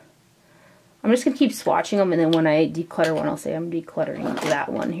Work. I'm just going to keep swatching them, and then when I declutter one, I'll say I'm decluttering that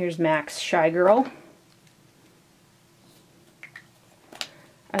one. Here's MAC's Shy Girl.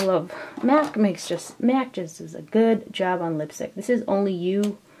 I love MAC. MAC just does a good job on lipstick. This is Only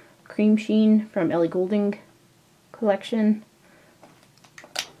You Cream Sheen from Ellie Goulding collection.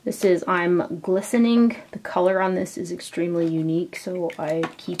 This is I'm Glistening. The color on this is extremely unique, so I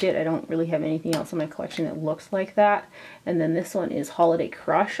keep it. I don't really have anything else in my collection that looks like that. And then this one is Holiday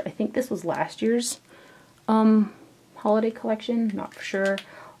Crush. I think this was last year's holiday collection. Not for sure.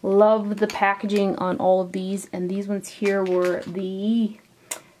 Love the packaging on all of these. And these ones here were the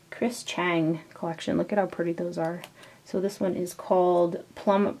Chris Chang collection. Look at how pretty those are. So this one is called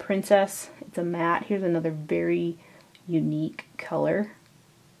Plum Princess. It's a matte. Here's another very unique color.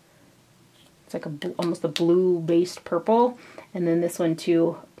 It's like almost a blue-based purple. And then this one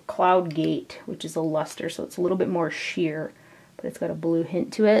too, Cloud Gate, which is a luster, so it's a little bit more sheer, but it's got a blue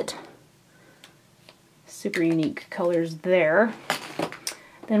hint to it. Super unique colors there.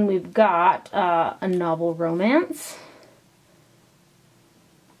 Then we've got a Novel Romance.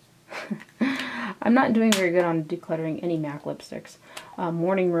 I'm not doing very good on decluttering any MAC lipsticks.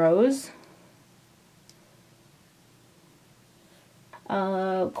 Morning Rose.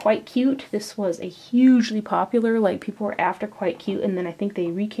 Quite Cute. This was a hugely popular, like people were after Quite Cute, and then I think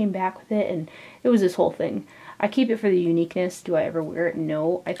they came back with it, and it was this whole thing. I keep it for the uniqueness. Do I ever wear it?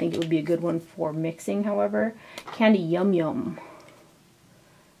 No. I think it would be a good one for mixing, however. Candy Yum Yum.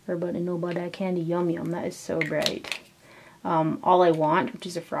 Everybody know about that Candy Yum Yum. That is so bright. All I Want, which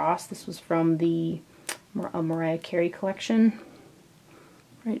is a frost. This was from the Mariah Carey collection.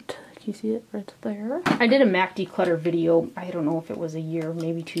 Right. Can you see it right there? I did a MAC declutter video. I don't know if it was a year,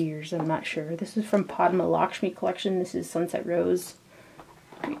 maybe 2 years. I'm not sure. This is from Padma Lakshmi collection. This is Sunset Rose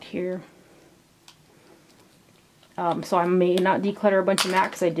right here. So I may not declutter a bunch of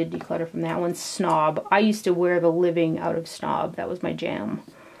MAC because I did declutter from that one. Snob. I used to wear the living out of Snob. That was my jam.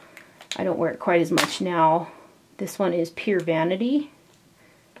 I don't wear it quite as much now. This one is Pure Vanity.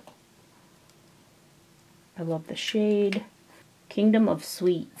 I love the shade. Kingdom of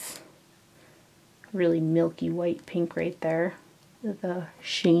Sweets. Really milky white pink right there with a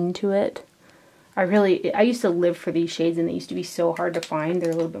sheen to it. I used to live for these shades, and they used to be so hard to find.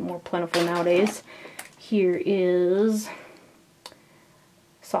 They're a little bit more plentiful nowadays. Here is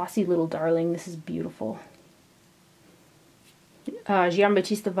Saucy Little Darling. This is beautiful.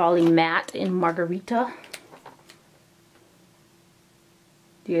 Giambattista Valli Matte in Margarita.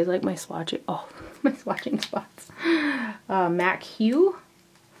 Do you guys like my swatching? Oh, my swatching spots. MAC Hue.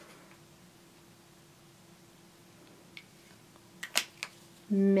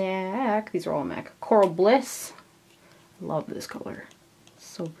 MAC, these are all MAC. Coral Bliss. Love this color.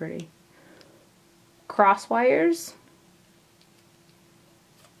 So pretty. Crosswires.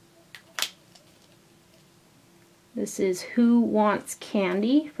 This is Who Wants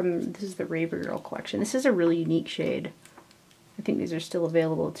Candy from, this is the Raver Girl collection. This is a really unique shade. I think these are still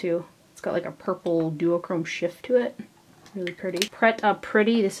available too. It's got like a purple duochrome shift to it. Really pretty. Pret A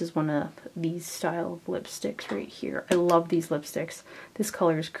Pretty. This is one of these style of lipsticks right here. I love these lipsticks. This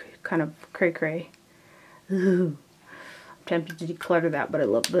color is kind of cray cray. Ooh. I'm tempted to declutter that, but I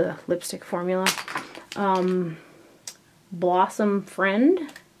love the lipstick formula. Blossom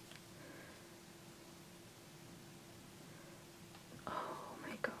Friend. Oh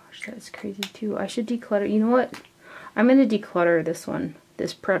my gosh, that is crazy too. I should declutter. You know what? I'm going to declutter this one.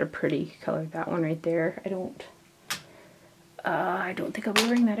 This Pret A Pretty color. That one right there. I don't think I'll be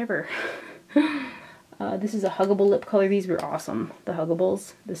wearing that ever. This is a huggable lip color. These were awesome. The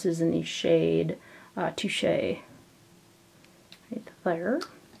huggables. This is in the shade Touche. Right there.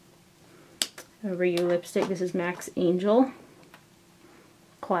 A regular lipstick. This is Max Angel.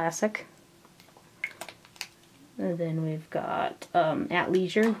 Classic. And then we've got At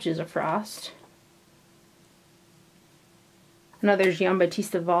Leisure, which is a frost. Another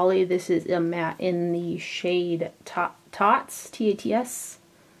Giambattista Volley. This is a matte in the shade Tots, T-A-T-S.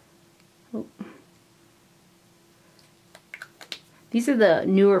 Oh. These are the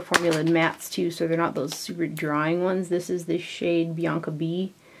newer formula mattes too, so they're not those super drying ones. This is the shade Bianca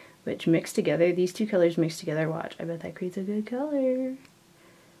B, which mixed together, these two colors mixed together, watch, I bet that creates a good color.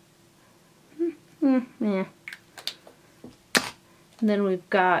 Yeah. And then we've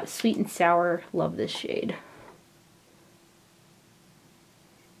got Sweet and Sour, love this shade.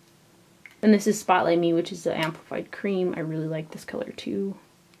 And this is Spotlight Me, which is the amplified cream. I really like this color too.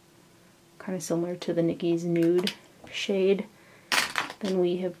 Kind of similar to the Nikki's Nude shade. Then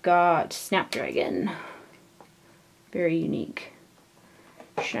we have got Snapdragon. Very unique,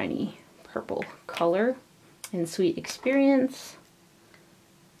 shiny purple color. And Sweet Experience.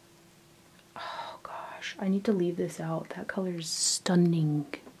 Oh gosh, I need to leave this out. That color is stunning.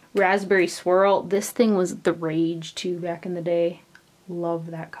 Raspberry Swirl. This thing was the rage too back in the day. Love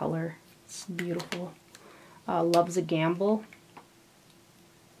that color. It's beautiful. Love's a Gamble.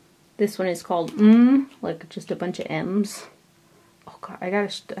 This one is called like just a bunch of M's. Oh god, I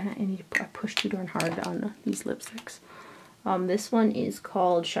push too darn hard on these lipsticks. This one is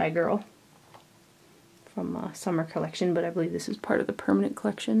called Shy Girl from Summer Collection, but I believe this is part of the permanent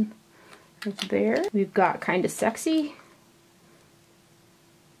collection. Right there. We've got Kinda Sexy.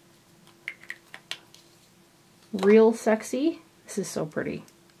 Real Sexy. This is so pretty.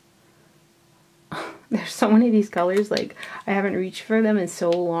 There's so many of these colors, like, I haven't reached for them in so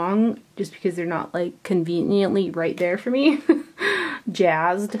long, just because they're not, like, conveniently right there for me.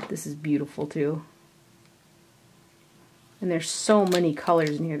 Jazzed. This is beautiful, too. And there's so many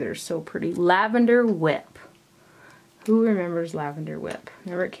colors in here that are so pretty. Lavender Whip. Who remembers Lavender Whip?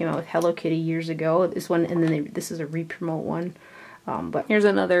 Remember it came out with Hello Kitty years ago. This one, and then this is a re-promote one. But here's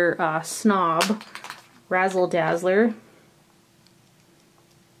another Snob. Razzle Dazzler.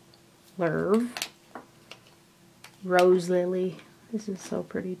 Lerv. Rose Lily. This is so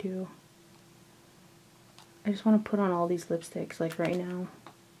pretty too. I just want to put on all these lipsticks like right now.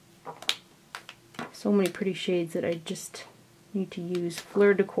 So many pretty shades that I just need to use.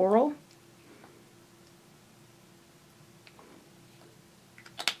 Fleur de Coral.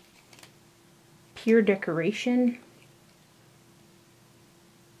 Pure Decoration.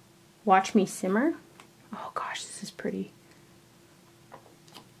 Watch Me Simmer. Oh gosh, this is pretty.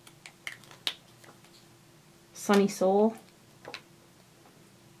 Sunny Soul.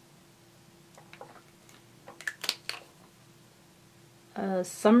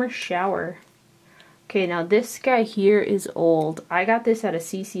 Summer Shower. Okay, now this guy here is old. I got this at a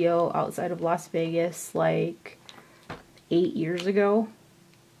CCO outside of Las Vegas like 8 years ago.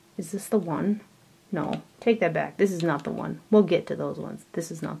 Is this the one? No, take that back. This is not the one. We'll get to those ones.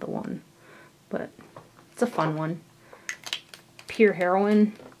 This is not the one. But it's a fun one. Pure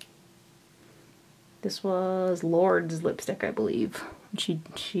Heroine. This was Lord's lipstick, I believe. She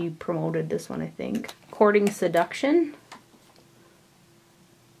promoted this one, I think. Courting Seduction.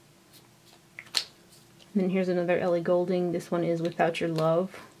 And then here's another Ellie Goulding. This one is Without Your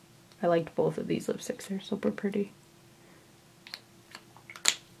Love. I liked both of these lipsticks. They're super pretty.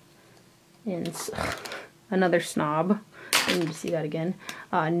 And another Snob. I need to see that again.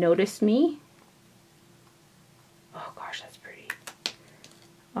 Notice Me. Oh gosh, that's pretty.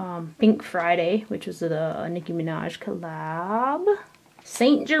 Pink Friday, which was a Nicki Minaj collab.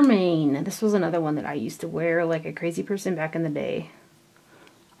 Saint Germain. This was another one that I used to wear like a crazy person back in the day.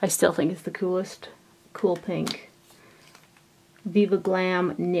 I still think it's the coolest. Cool pink. Viva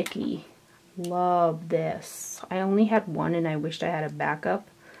Glam Nikki. Love this. I only had one and I wished I had a backup.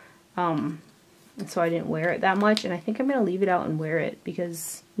 And so I didn't wear it that much. And I think I'm going to leave it out and wear it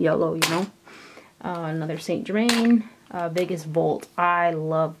because yellow, you know. Another Saint Germain. Vegas Volt. I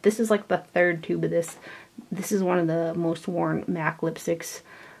love. This is like the third tube of this. This is one of the most worn MAC lipsticks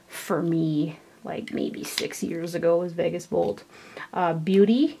for me. Like maybe 6 years ago was Vegas Volt.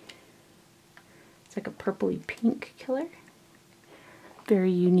 Beauty. It's like a purpley pink color.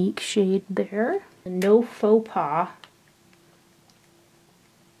 Very unique shade there. No Faux Pas.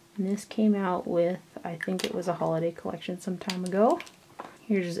 And this came out with, I think it was a holiday collection some time ago.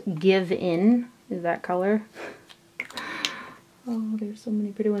 Here's Give In, is that color. Oh, there's so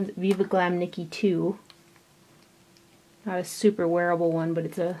many pretty ones. Viva Glam Nikki 2. Not a super wearable one, but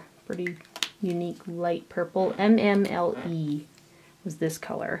it's a pretty unique light purple. MMLE was this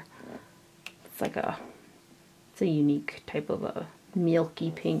color. It's like it's a unique type of a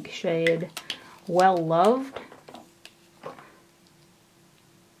milky pink shade. Well Loved.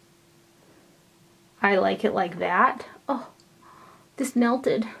 I like it like that. Oh, this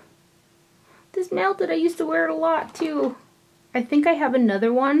melted. This melted. I used to wear it a lot too. I think I have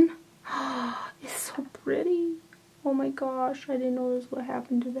another one. Oh, it's so pretty. Oh my gosh, I didn't know this would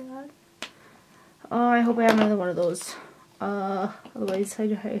happen to that. Oh, I hope I have another one of those. Otherwise, I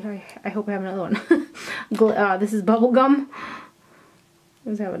hope I have another one. This is Bubblegum. I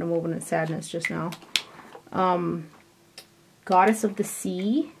was having a moment of sadness just now. Goddess of the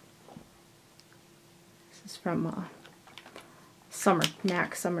Sea. This is from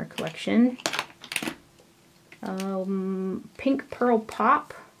MAC Summer Collection. Pink Pearl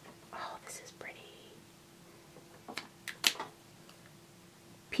Pop. Oh, this is pretty.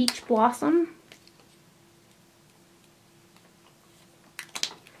 Peach Blossom.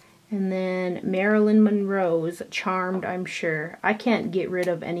 And then Marilyn Monroe's Charmed, I'm Sure. I can't get rid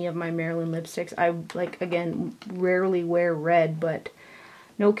of any of my Marilyn lipsticks. I, like, again, rarely wear red, but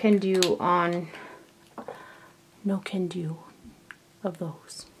no can do on, no can do of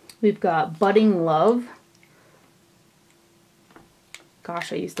those. We've got Budding Love.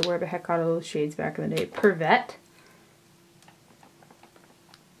 Gosh, I used to wear the heck out of those shades back in the day. Pervette.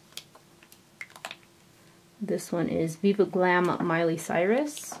 This one is Viva Glam Miley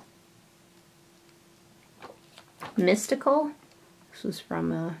Cyrus. Mystical. This was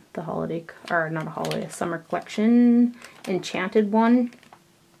from the holiday, or not a holiday, a summer collection. Enchanted one.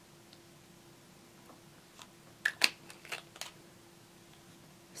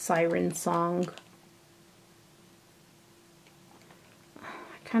 Siren Song. I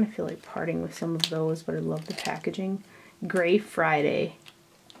kind of feel like parting with some of those, but I love the packaging. Gray Friday.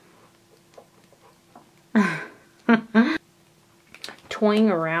 Toying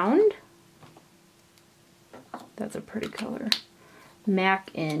Around. That's a pretty color. MAC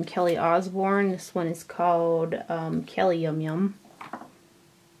and Kelly Osbourne. This one is called Kelly Yum Yum.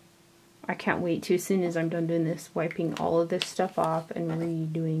 I can't wait to, as soon as I'm done doing this, wiping all of this stuff off and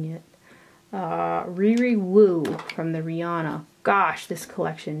redoing it. Riri Woo from the Rihanna. Gosh, this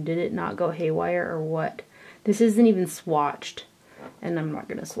collection, did it not go haywire or what? This isn't even swatched, and I'm not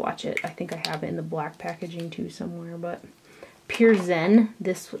going to swatch it. I think I have it in the black packaging too somewhere, but Pure Zen.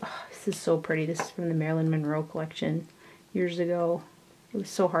 This is so pretty. This is from the Marilyn Monroe collection years ago. It was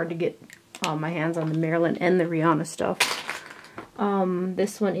so hard to get my hands on the Marilyn and the Rihanna stuff.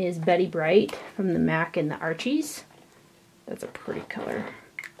 This one is Betty Bright from the MAC and the Archies. That's a pretty color.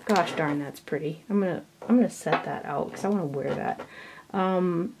 Gosh darn, that's pretty. I'm gonna set that out because I want to wear that.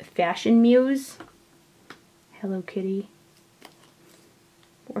 Fashion Muse. Hello Kitty.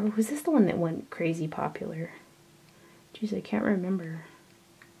 Or was this the one that went crazy popular? Jeez, I can't remember.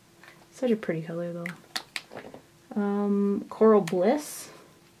 Such a pretty color though. Coral Bliss.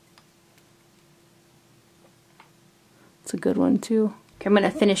 It's a good one too. Okay, I'm going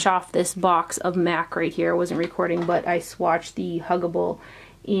to finish off this box of MAC right here. I wasn't recording, but I swatched the Huggable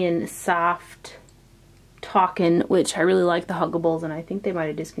in Soft Talkin', which I really like the Huggables, and I think they might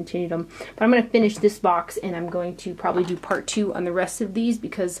have discontinued them. But I'm going to finish this box, and I'm going to probably do part 2 on the rest of these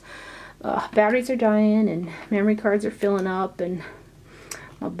because batteries are dying and memory cards are filling up, and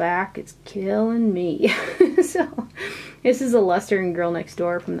my back is killing me. So this is a Luster and Girl Next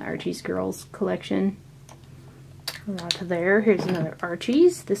Door from the Archie's Girls collection. Out to there. Here's another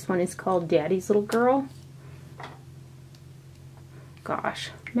Archie's. This one is called Daddy's Little Girl. Gosh,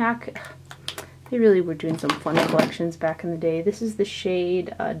 MAC, they really were doing some fun collections back in the day. This is the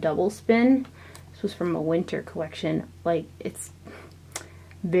shade Double Spin. This was from a winter collection. Like, it's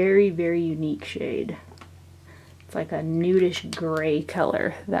very, very unique shade. It's like a nudish gray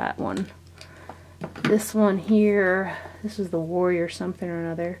color, that one. This one here, this is the Warrior something or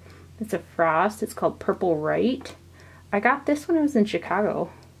another. It's a frost. It's called Purple Right. I got this when I was in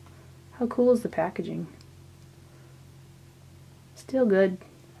Chicago. How cool is the packaging? Still good.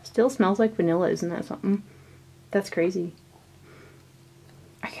 Still smells like vanilla, isn't that something? That's crazy.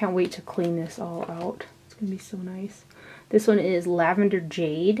 I can't wait to clean this all out. It's gonna be so nice. This one is Lavender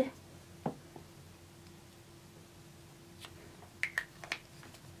Jade.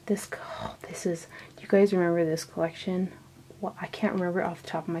 This is, do you guys remember this collection? Well, I can't remember off the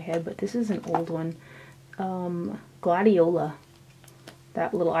top of my head, but this is an old one. Gladiola.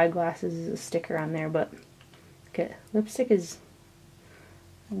 That little eyeglasses is a sticker on there, but okay, lipstick is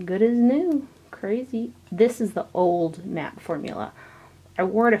good as new. Crazy. This is the old matte formula. I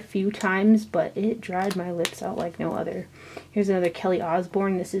wore it a few times, but it dried my lips out like no other. Here's another Kelly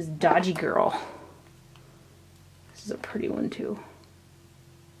Osbourne. This is Dodgy Girl. This is a pretty one too.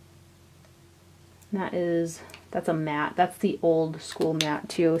 And that's a matte. That's the old school matte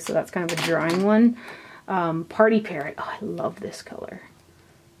too, so that's kind of a drawing one. Party Parrot. Oh, I love this color.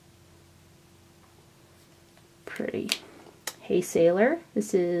 Pretty. Hey Sailor.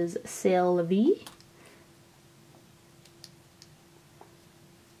 This is Sail La Vie.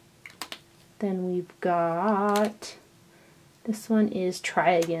 Then we've got, this one is Try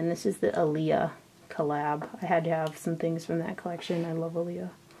Again. This is the Aaliyah collab. I had to have some things from that collection. I love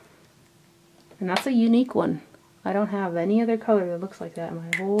Aaliyah. And that's a unique one. I don't have any other color that looks like that in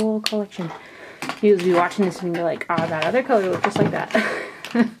my whole collection. You'll be watching this and be like, ah, that other color looks just like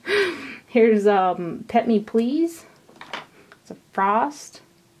that. Here's Pet Me Please. It's a Frost.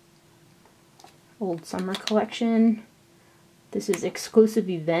 Old Summer collection. This is Exclusive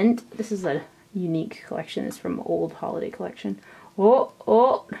Event. This is a unique collection. It's from old holiday collection.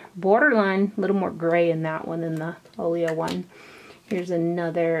 Oh, borderline. A little more gray in that one than the Aaliyah one. Here's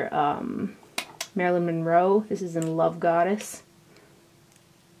another Marilyn Monroe. This is in Love Goddess.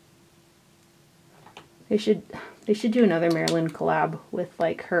 They should do another Marilyn collab with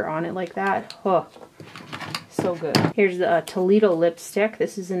like her on it like that. Oh, so good. Here's the Toledo lipstick.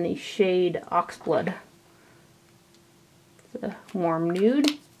 This is in the shade Oxblood. It's a warm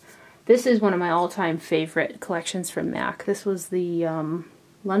nude. This is one of my all-time favorite collections from MAC. This was the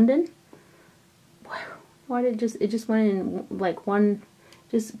London. Why did it just went in like one,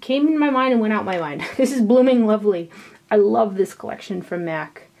 just came in my mind and went out my mind. This is Blooming Lovely. I love this collection from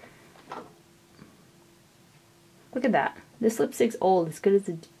MAC. Look at that. This lipstick's old. As good as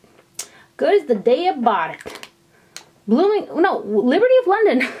the day I bought it. Liberty of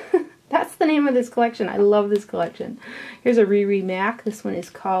London. That's the name of this collection. I love this collection. Here's a Riri MAC. This one is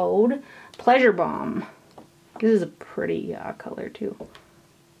called Pleasure Bomb. This is a pretty color too.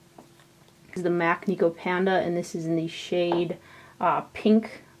 This is the MAC Nico Panda, and this is in the shade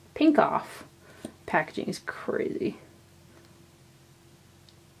Pink Off. Packaging is crazy.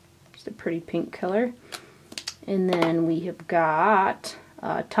 Just a pretty pink color. And then we have got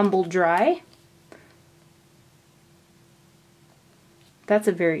Tumble Dry. That's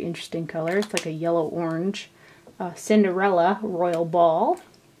a very interesting color. It's like a yellow-orange. Cinderella Royal Ball.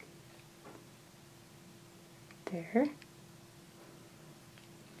 There.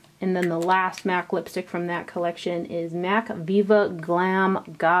 And then the last MAC lipstick from that collection is MAC Viva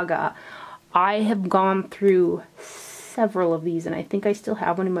Glam Gaga. I have gone through several of these, and I think I still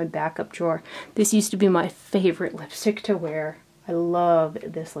have one in my backup drawer. This used to be my favorite lipstick to wear. I love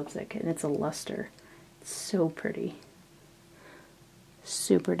this lipstick, and it's a luster. It's so pretty.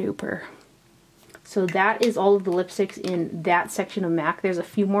 Super duper. So that is all of the lipsticks in that section of MAC. There's a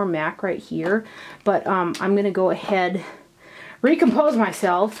few more MAC right here, but I'm going to go ahead, recompose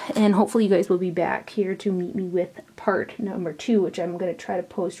myself, and hopefully you guys will be back here to meet me with part number 2, which I'm going to try to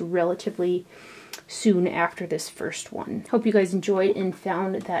post relatively soon after this first one. Hope you guys enjoyed and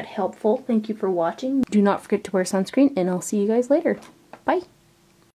found that helpful. Thank you for watching. Do not forget to wear sunscreen, and I'll see you guys later. Bye!